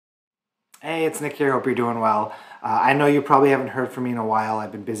Hey, it's Nick here. Hope you're doing well. I know you probably haven't heard from me in a while.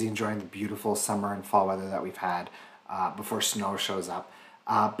 I've been busy enjoying the beautiful summer and fall weather that we've had before snow shows up.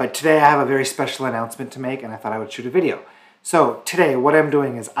 But today I have a very special announcement to make, and I thought I would shoot a video. So today what I'm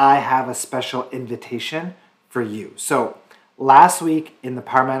doing is I have a special invitation for you. So last week in the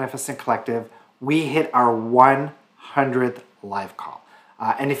Power Manifesting Collective, we hit our 100th live call.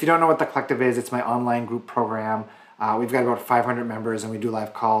 And if you don't know what the Collective is, it's my online group program. We've got about 500 members and we do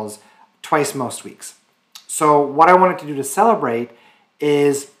live calls twice most weeks. So what I wanted to do to celebrate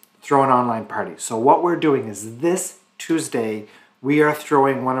is throw an online party. So what we're doing is this Tuesday, we are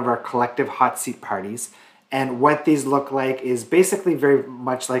throwing one of our collective hot seat parties. And what these look like is basically very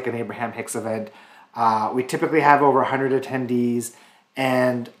much like an Abraham Hicks event. We typically have over 100 attendees,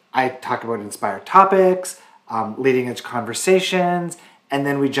 and I talk about inspired topics, leading edge conversations, and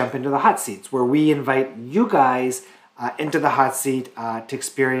then we jump into the hot seats where we invite you guys into the hot seat to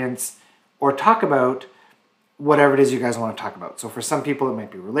experience or talk about whatever it is you guys want to talk about. So for some people, it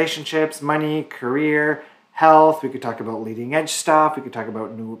might be relationships, money, career, health. We could talk about leading edge stuff. We could talk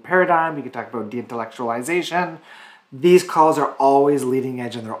about new paradigm. We could talk about de-intellectualization. These calls are always leading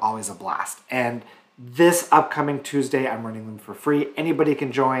edge and they're always a blast. And this upcoming Tuesday, I'm running them for free. Anybody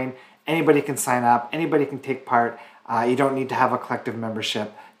can join. Anybody can sign up. Anybody can take part. You don't need to have a collective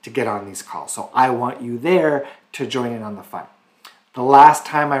membership to get on these calls. So I want you there to join in on the fun. The last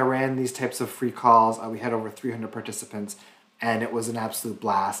time I ran these types of free calls, we had over 300 participants, and it was an absolute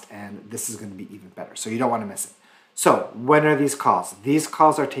blast, and this is going to be even better. So you don't want to miss it. So when are these calls? These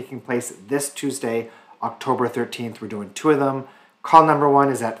calls are taking place this Tuesday, October 13th. We're doing 2 of them. Call number 1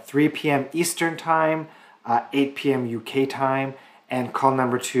 is at 3 p.m. Eastern Time, 8 p.m. UK time, and call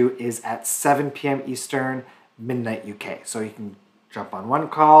number 2 is at 7 p.m. Eastern, midnight UK. So you can jump on one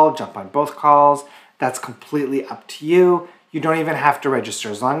call, jump on both calls. That's completely up to you. You don't even have to register.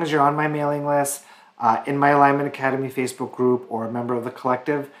 As long as you're on my mailing list, in my Alignment Academy Facebook group, or a member of the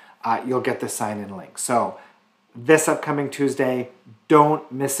collective, you'll get the sign-in link. So this upcoming Tuesday,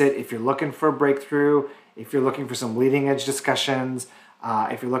 don't miss it. If you're looking for a breakthrough, if you're looking for some leading edge discussions,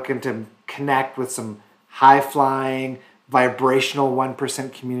 if you're looking to connect with some high-flying, vibrational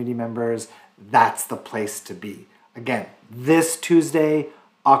 1% community members, that's the place to be. Again, this Tuesday,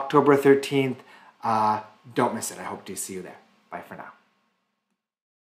 October 13th, don't miss it. I hope to see you there. Bye for now.